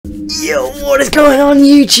Yo, what is going on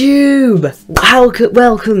YouTube?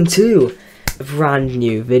 Welcome to a brand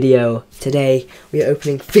new video. Today we are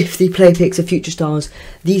opening 50 play picks of Future Stars.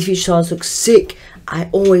 These Future Stars look sick. I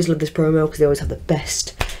always love this promo because they always have the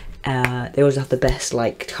best.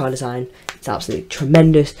 Like card design. It's absolutely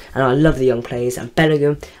tremendous, and I love the young players. And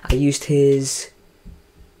Bellingham, I used his.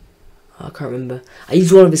 I can't remember. I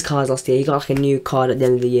used one of his cards last year. He got like a new card at the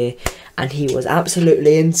end of the year, and he was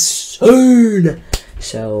absolutely insane.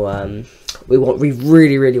 So we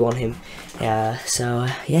really want him. So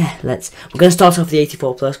yeah, we're gonna start off the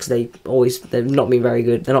 84 plus because they've not been very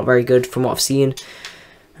good. They're not very good from what I've seen,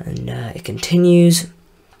 and it continues.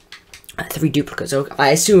 3 duplicates. So I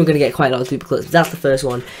assume we're gonna get quite a lot of duplicates. That's the first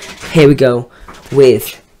one. Here we go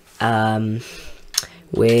with 49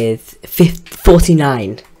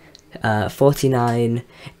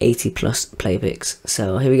 80 plus play picks.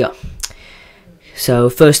 So here we go. So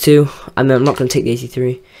first two, I'm not going to take the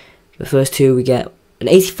 83. The first two we get an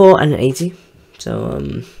 84 and an 80. So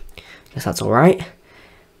I guess that's all right.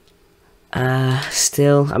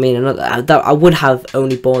 Still, I mean, I would have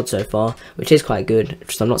only bought so far, which is quite good.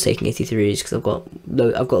 Just I'm not taking 83s because I've got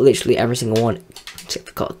literally every single one except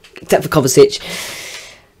for Kovacic.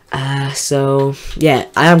 So yeah,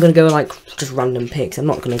 I am gonna go like just random picks. I'm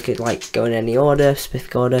not gonna go in any order,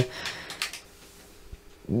 specific order.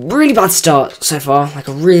 Really bad start so far, like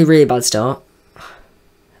a really bad start.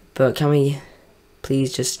 But can we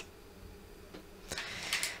please just?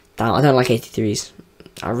 Damn, I don't like 83s.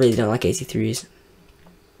 I really don't like 83s.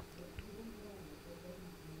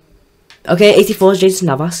 Okay, 84 is Jason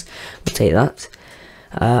Navas. We'll take that.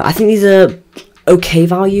 I think these are okay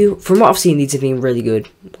value. From what I've seen, these have been really good.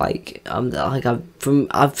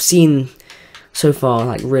 I've seen so far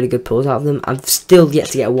like really good pulls out of them. I've still yet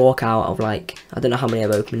to get a walkout of like, I don't know how many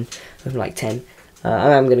I've opened. I've opened like 10.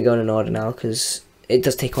 I'm gonna go in an order now because it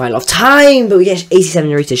does take quite a lot of time. But we get 87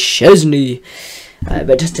 rated Chesney. But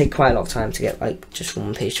it does take quite a lot of time to get like just from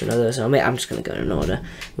one page to another. So I'm just gonna go in an order.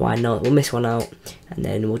 Why not? We'll miss one out, and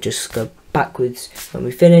then we'll just go backwards when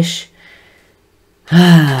we finish.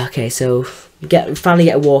 Okay, so we finally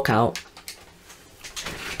get a walkout.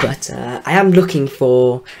 But I am looking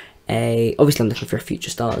for obviously I'm looking for a Future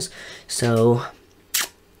Stars. So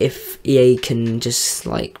if EA can just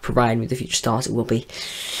like provide me the Future Stars, it would be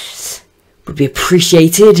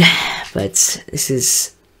appreciated. But this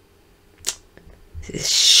is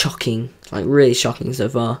shocking, like really shocking so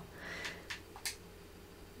far.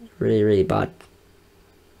 Really bad.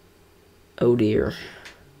 Oh dear.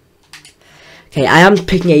 Okay, I am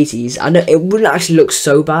picking 80s. I know it wouldn't actually look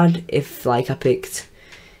so bad if like I picked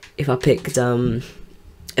the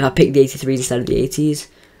 83s instead of the 80s.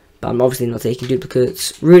 But I'm obviously not taking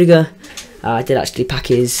duplicates. Rudiger, I did actually pack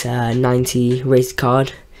his 90 rated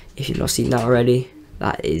card. If you've not seen that already,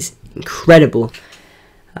 that is incredible.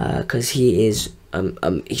 Because he is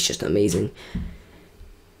he's just amazing.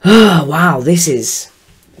 Wow, this is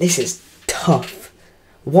tough.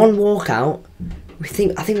 One walkout. I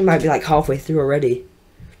think we might be like halfway through already.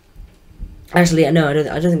 Actually, no, I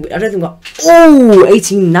don't think we're. Oh,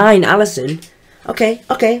 89 Allison. Okay,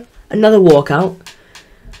 another walkout.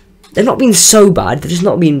 They've not been so bad. They've just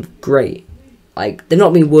not been great. Like they've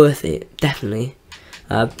not been worth it. Definitely.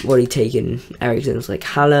 I've already taken Eriksen's like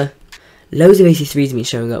Haller. Loads of 83s have been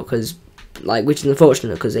showing up which is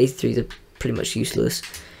unfortunate because 83s are pretty much useless.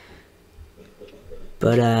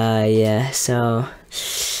 But yeah, so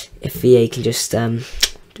if EA can just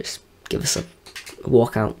give us a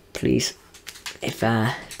walkout, please, if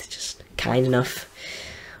they're just kind enough,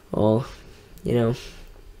 or you know,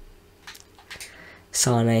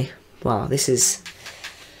 Sane. Wow, this is.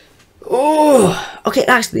 Oh, okay.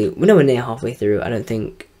 Actually, we're nowhere near halfway through. I don't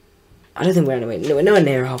think we're anyway. No, we're nowhere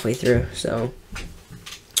near halfway through. So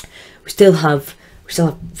we still have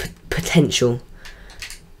potential.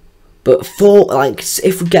 But if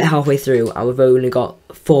we get halfway through and we've only got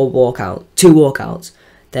 2 walkouts,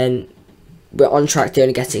 then we're on track to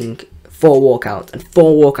only getting 4 walkouts, and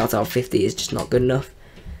 4 walkouts out of 50 is just not good enough.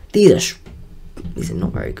 These are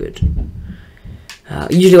not very good.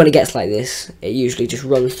 Usually when it gets like this, it usually just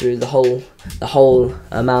runs through the whole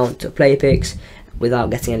amount of play picks without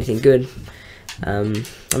getting anything good. I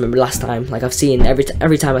remember last time, like I've seen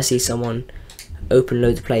every time I see someone open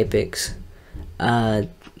loads of play picks, and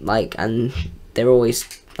they're always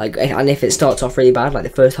like, and if it starts off really bad, like the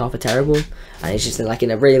first half are terrible, and it's just like in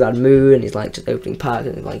a really bad mood, and he's like just opening packs,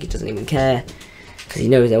 and like he doesn't even care because he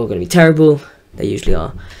knows they're all going to be terrible. They usually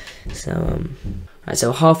are. So right,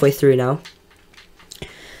 so halfway through now.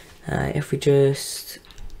 If we just,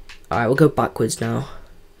 alright, we'll go backwards now.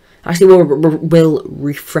 Actually, we'll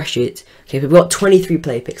refresh it. Okay, we've got 23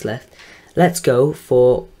 play picks left. Let's go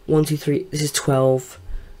for 1, 2, 3. This is 12.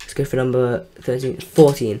 Let's go for number 13,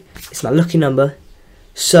 14. It's my lucky number.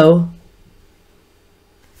 So,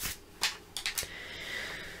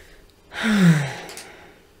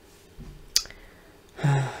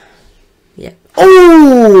 yeah.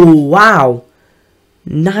 Oh wow,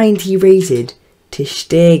 90 rated to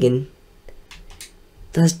Stegen.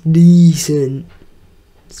 That's decent.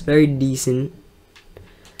 It's very decent.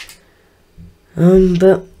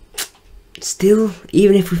 But still,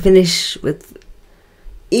 even if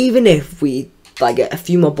we like get a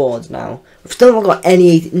few more boards now, we've still not got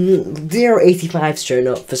any 0.85s showing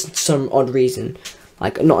up for some odd reason.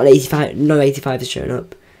 Like not an 85, no 85 is showing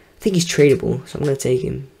up. I think he's tradable, so I'm gonna take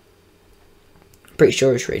him. Pretty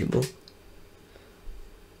sure he's tradable.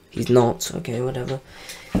 He's not. Okay, whatever.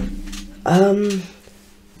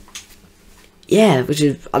 Yeah, which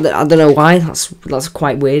is I don't know why. That's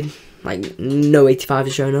quite weird. Like no 85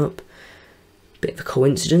 is showing up. Bit of a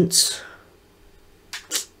coincidence.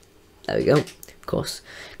 There we go. Of course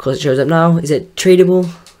it shows up now. Is it tradable?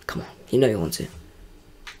 Come on, you know you want to.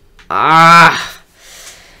 Ah.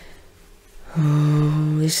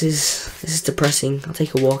 Oh, this is depressing. I'll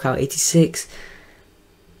take a walkout 86.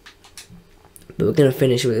 But we are gonna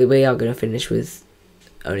finish with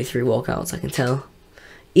only 3 walkouts, I can tell.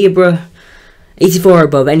 Ibra, 84 or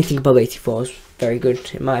above. Anything above 84 is very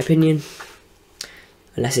good in my opinion.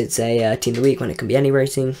 Unless it's a team of the week, when it can be any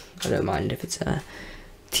rating. I don't mind if it's a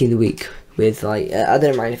team of the week with like I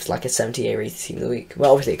don't mind if it's like a 78 rated team of the week.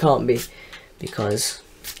 Well, obviously it can't be because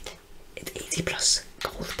it's 80 plus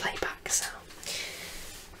gold playback. So,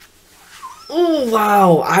 oh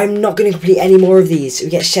wow, I'm not going to complete any more of these. We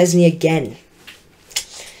get Chesney again.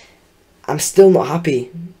 I'm still not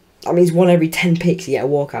happy. That means 1 every 10 picks you get a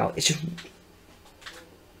walkout. It's just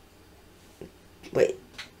wait.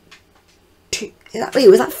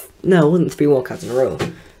 Was that? No, it wasn't 3 walkouts in a row.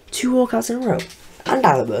 2 walkouts in a row. And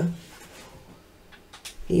Alaba.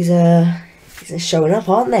 These are showing up,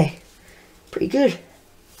 aren't they? Pretty good.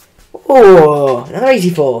 Oh, another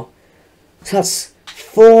 84. So that's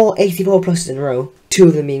 4 84 pluses in a row. 2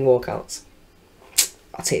 of them being walkouts.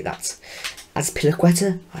 I'll take that. As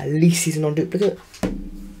Pilaqueta, at least he's a non-duplicate.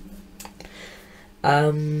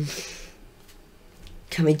 Can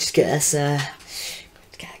we just get us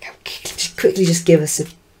quickly just give us a,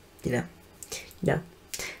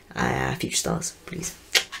 future stars, please.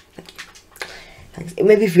 Thank you. Thanks.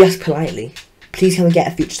 Maybe if we ask politely, please can we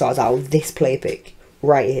get a future stars out of this play pick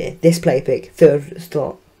right here? This play pick, 3rd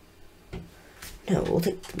slot. No, we'll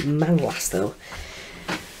take Manglas though.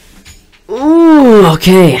 Ooh,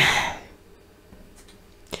 okay.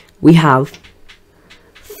 We have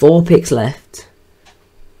 4 picks left.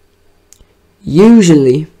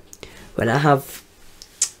 Usually, when I have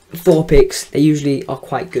 4 picks, they usually are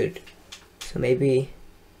quite good. So maybe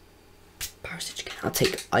I'll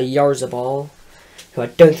take a Yarzabal, who I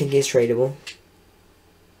don't think is tradable.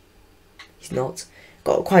 He's not.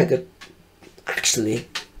 Got quite good. Actually,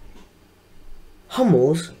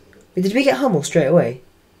 Hummels. Did we get Hummels straight away,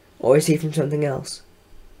 or is he from something else?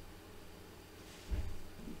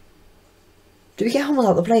 Did we get Hummels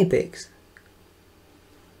out the play picks?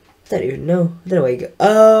 I don't even know. I don't know where you go.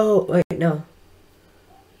 Oh wait, no.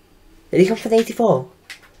 Did he come from the 84?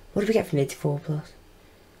 What did we get from the 84 plus?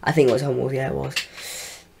 I think it was Hummels, yeah it was.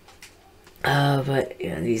 But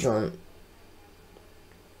yeah, these aren't.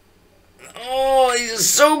 Oh, these are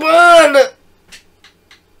so bad!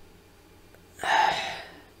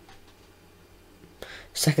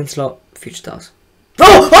 Second slot, future stars.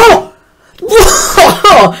 Oh!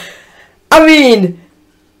 Oh! I mean,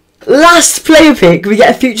 last player pick, we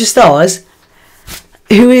get a future stars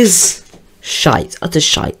who is shite, utter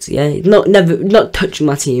shite, yeah? Not touching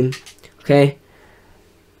my team, okay?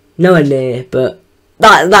 Nowhere near, but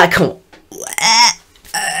that come on.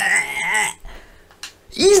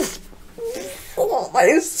 That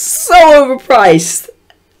is so overpriced.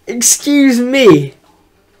 Excuse me.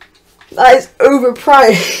 That is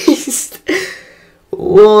overpriced.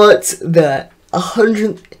 What the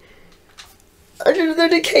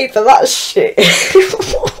 130k for that shit?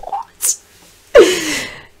 What?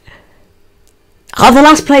 Out of the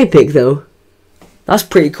last play pick though, that's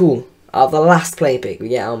pretty cool. Out of the last play pick, we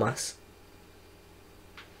get Almas.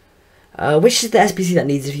 Which is the SBC that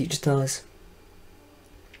needs the future stars?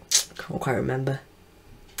 Can't quite remember.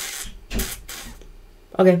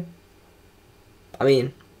 Okay. I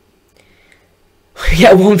mean, we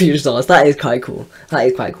get 1 future stars. That is quite cool. That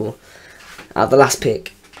is quite cool. Out of the last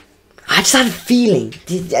pick, I just had a feeling.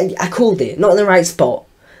 I called it. Not in the right spot.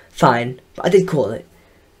 Fine, but I did call it.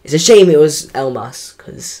 It's a shame it was Elmas,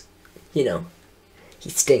 because, you know, he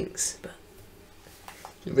stinks, but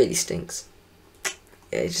he really stinks.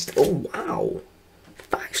 Yeah, it's just, oh wow.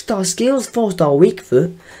 5-star skills, 4-star weak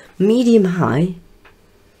foot, medium high.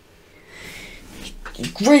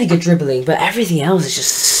 Really good dribbling, but everything else is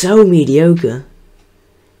just so mediocre.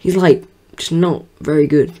 He's like, just not very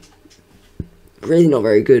good. Really not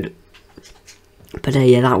very good. But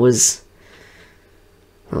yeah, that was,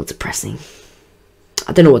 well, depressing.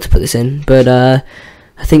 I don't know what to put this in, but I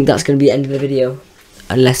think that's going to be the end of the video.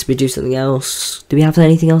 Unless we do something else. Do we have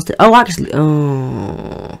anything else to... Oh, actually...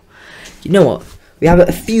 Oh... You know what? We have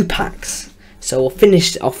a few packs. So we'll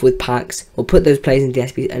finish off with packs. We'll put those players into the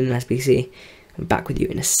SBC. I'm back with you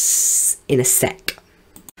in a sec.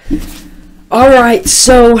 Alright,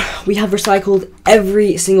 so we have recycled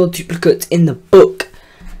every single duplicate in the book.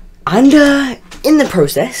 And in the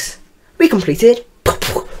process, we completed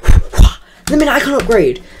the mid-icon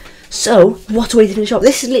upgrade. So, what a way to finish off.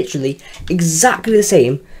 This is literally exactly the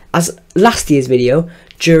same as last year's video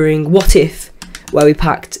during What If, where we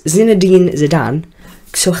packed Zinedine Zidane.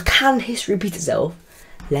 So can history repeat itself?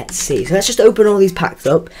 Let's see. So let's just open all these packs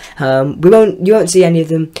up. You won't see any of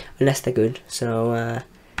them unless they're good. So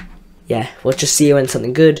yeah, we'll just see when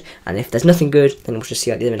something good, and if there's nothing good, then we'll just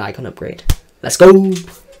see like the mid-icon upgrade. Let's go.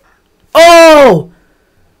 Oh!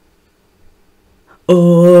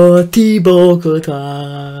 Oh, Thibaut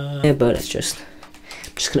Courtois. Yeah, but I'm just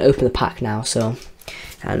gonna open the pack now. So,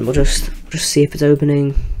 and we'll just see if it's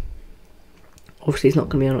opening. Obviously, it's not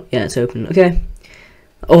gonna be on. Yeah, it's open. Okay.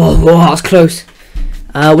 Oh, that's close.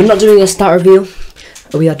 We're not doing a stat reveal.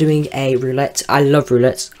 We are doing a roulette. I love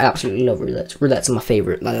roulettes. I absolutely love roulettes. Roulettes are my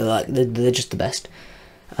favourite. They're just the best.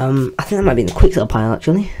 I think that might be in the quick little pile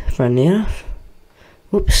actually. Friendly enough.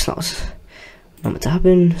 Whoops, that was not meant to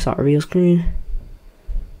happen. Start reveal screen.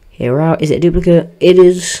 Here we're out. Is it a duplicate? It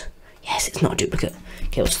is. Yes, it's not a duplicate.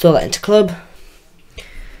 Okay, we'll throw that into club.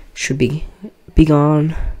 Should be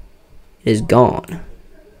gone. It is gone.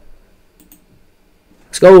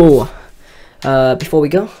 Let's go. Before we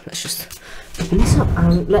go, let's just open this up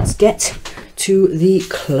and let's get to the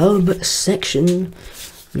club section.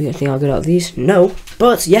 Do you think I'll get out of these? No.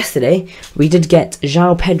 But yesterday we did get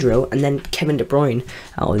João Pedro and then Kevin De Bruyne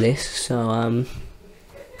out of this. So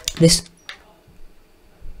this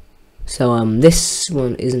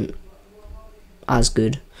one isn't as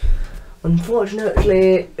good.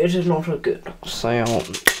 Unfortunately, it is not as good. So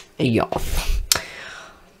yeah.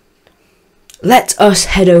 Let us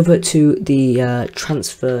head over to the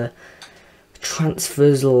transfers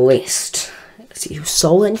list. Let's see who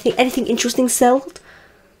sold anything interesting sold.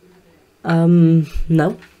 No,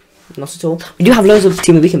 not at all. We do have loads of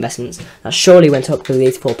Team of the Week investments. That surely went up to the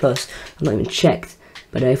 84 plus. I've not even checked.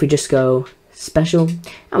 But if we just go special,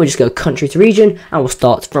 and we just go country to region, and we'll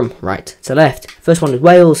start from right to left. First one is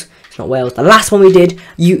Wales. It's not Wales. The last one we did,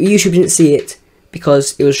 YouTube didn't see it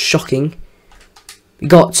because it was shocking. We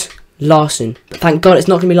got Larson, but thank God it's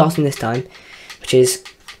not going to be Larson this time, which is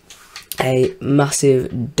a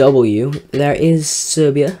massive W. There is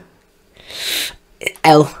Serbia.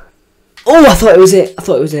 L. Oh, I thought it was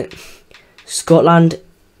it. Scotland.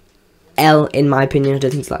 L, in my opinion. I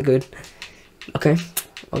don't think it's that good. Okay.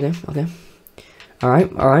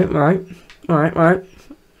 Alright.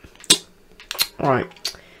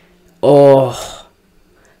 Oh.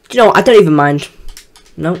 You know what? I don't even mind.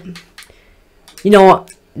 No. You know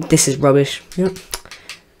what? This is rubbish. Yep.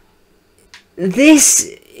 This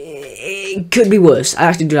it could be worse. I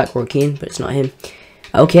actually do like Roy Keane, but it's not him.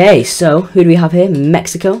 Okay, so who do we have here?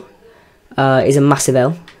 Mexico is a massive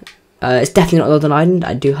L. It's definitely not Northern Ireland.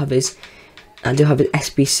 I do have his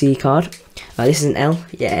SBC card. This is an L.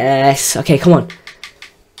 Yes. Okay, come on.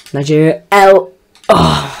 Nigeria L.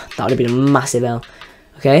 Oh, that would have been a massive L.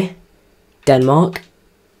 Okay. Denmark.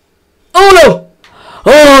 Oh no!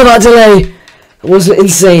 Oh, that delay was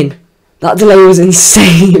insane. That delay was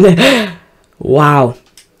insane. Wow.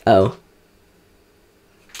 Oh.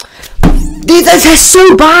 They're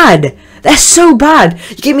so bad. They're so bad.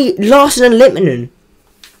 You give me Larson and Littmanen.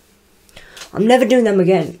 I'm never doing them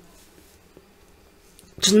again.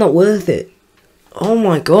 Just not worth it. Oh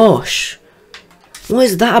my gosh. What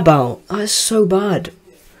is that about? That is so bad.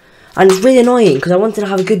 And it's really annoying because I wanted to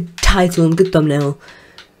have a good title and good thumbnail.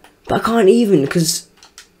 But I can't even because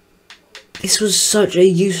this was such a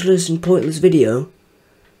useless and pointless video.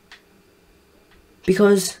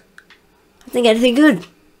 Because I didn't get anything good.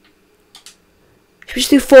 Should we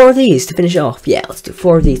just do 4 of these to finish it off? Yeah, let's do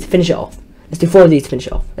 4 of these to finish it off. Let's do 4 of these to finish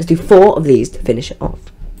it off. Let's do 4 of these to finish it off.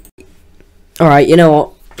 Alright, you know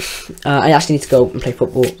what? I actually need to go and play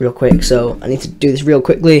football real quick, so I need to do this real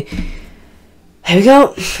quickly. Here we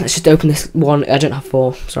go. Let's just open this one. I don't have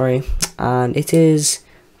 4, sorry. And it is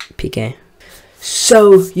PK.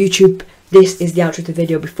 So, YouTube, this is the outro of the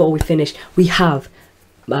video. Before we finish, we have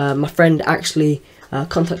my friend actually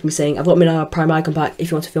contacted me saying, I've got my Prime Icon pack.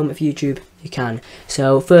 If you want to film it for YouTube, you can.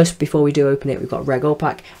 So, first, before we do open it, we've got a Reg Gold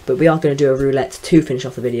pack. But we are going to do a roulette to finish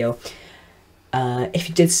off the video. If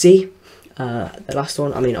you did see the last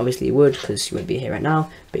one, I mean, obviously you would, because you wouldn't be here right now,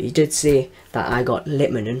 but you did see that I got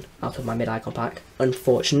Litmanen out of my mid-icon pack,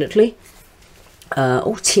 unfortunately.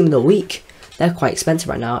 Oh, Team of the Week. They're quite expensive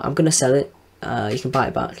right now. I'm going to sell it. You can buy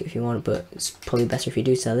it back if you want, but it's probably better if you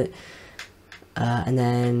do sell it. And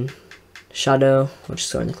then Shadow, I'll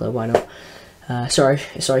just throw in the club, why not? Sorry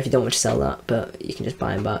if you don't want to sell that, but you can just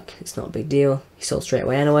buy him back. It's not a big deal. He sold straight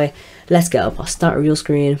away anyway. Let's get up our start reveal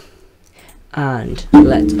screen and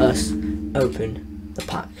let us open the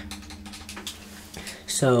pack.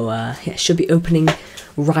 So yeah, it should be opening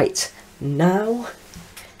right now.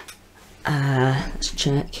 Let's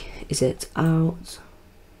check. Is it out?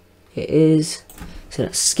 It is. So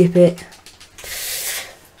let's skip it.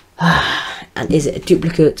 And is it a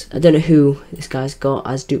duplicate? I don't know who this guy's got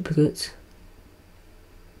as duplicate.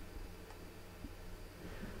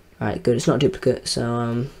 Alright, good. It's not a duplicate.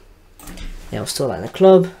 So yeah, I'll store that in the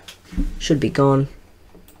club. Should be gone.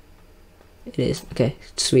 It is. Okay,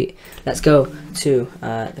 sweet. Let's go to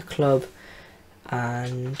the club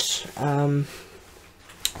and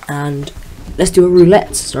let's do a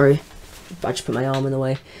roulette. Sorry, I just put my arm in the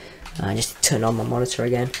way. I just turn on my monitor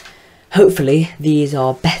again. Hopefully these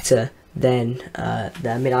are better than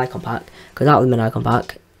the mid-icon pack, because that was the mid-icon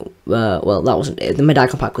pack. Well, that wasn't it. The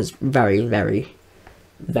mid-icon pack was very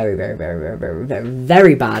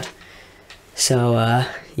bad. So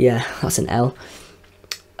yeah, that's an L.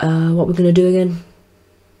 What we're gonna do again?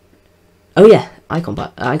 Oh yeah,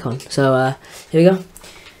 icon. So here we go.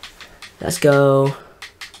 Let's go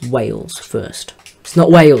Wales first. It's not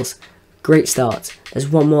Wales. Great start. There's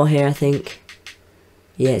one more here, I think.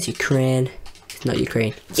 Yeah, it's Ukraine. It's not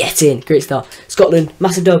Ukraine. Yeah, it's in. Great start. Scotland,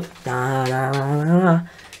 massive dub.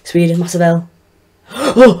 Sweden, massive L.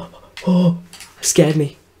 Oh, scared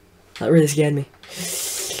me. That really scared me.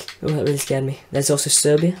 Oh, that really scared me. There's also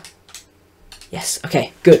Serbia. Yes.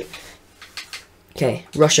 Okay, good. Okay,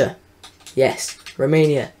 Russia. Yes.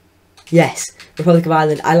 Romania. Yes. Republic of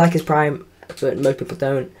Ireland. I like his prime, but most people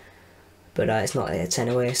don't. But it's not it's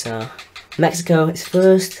anyway, so. Mexico is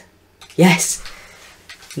first. Yes.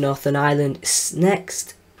 Northern Ireland is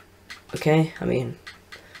next. Okay, I mean,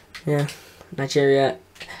 yeah. Nigeria.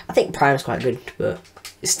 I think prime's quite good, but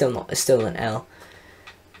it's still not. It's still an L.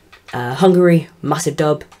 Hungary, massive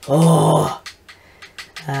dub. Oh.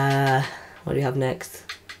 What do we have next?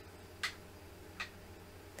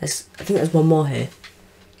 I think there's one more here.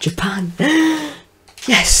 Japan.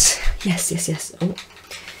 Yes. Oh.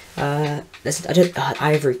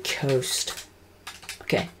 Ivory Coast.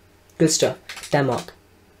 Okay, good stuff. Denmark.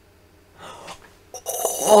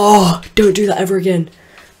 Oh, don't do that ever again,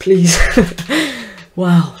 please.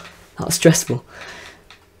 Wow, that was stressful.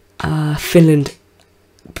 Finland.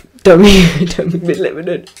 Don't make me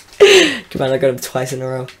limited. Come on, I got him twice in a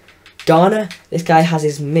row. Ghana. This guy has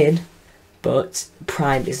his mid, but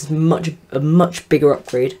prime is a much bigger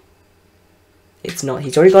upgrade. It's not.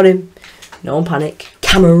 He's already got him. No one panic.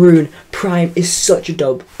 Cameroon. Prime is such a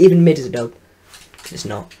dub. Even mid is a dub. It's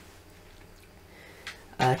not.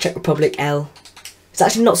 Czech Republic, L. It's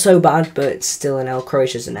actually not so bad, but it's still an L.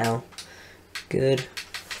 Croatia's an L. Good.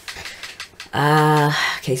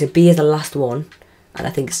 Okay, so B is the last one. And I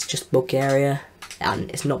think it's just Bulgaria. And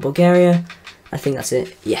it's not Bulgaria. I think that's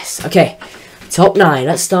it. Yes. Okay. Top 9.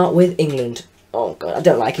 Let's start with England. Oh, God. I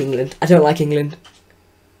don't like England.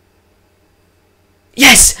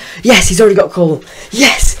 Yes! Yes, he's already got Cole.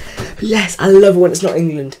 Yes! Yes, I love it when it's not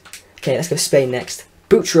England. Okay, let's go Spain next.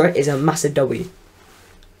 Butra is a massive W.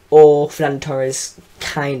 Or Fernando Torres,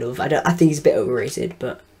 kind of. I think he's a bit overrated,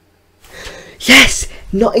 but... Yes!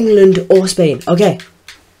 Not England or Spain. Okay.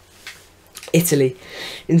 Italy.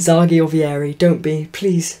 Inzaghi or Vieri. Don't be,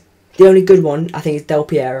 please. The only good one, I think, is Del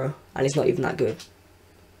Piero. And it's not even that good.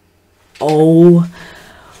 Oh.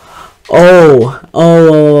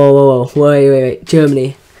 Wait.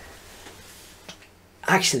 Germany.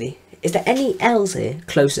 Actually, is there any L's here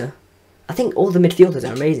closer? I think all the midfielders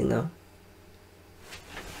are amazing, though.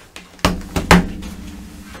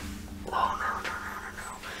 Oh, no.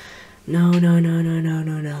 No.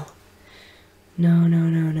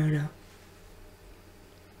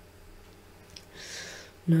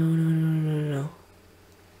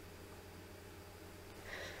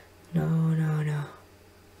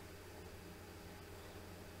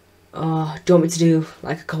 Oh, do you want me to do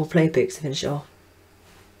like a couple play picks to finish it off?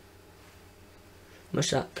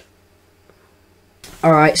 Much luck.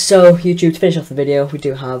 Alright, so YouTube, to finish off the video, we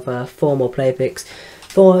do have 4 more player picks.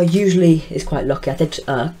 4 usually is quite lucky. I did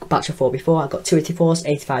a batch of 4 before. I got 2 84s,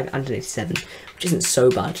 85 and an 87, which isn't so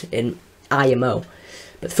bad in IMO.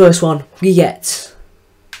 But the first one, we get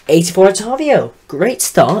 84 Otavio. Great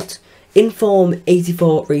start. Inform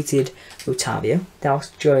 84 rated Otavio. That's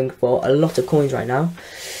going for a lot of coins right now.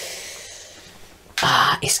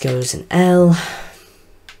 Isco's an L.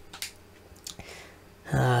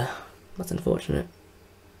 That's unfortunate.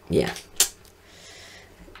 Yeah.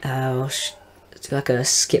 It's like a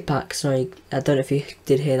skip back. Sorry, I don't know if you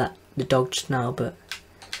did hear that, the dog just now, but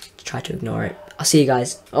try to ignore it. I'll see you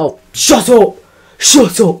guys. Oh, shut up!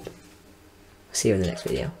 Shut up! See you in the next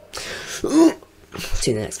video. See you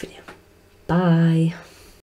in the next video. Bye.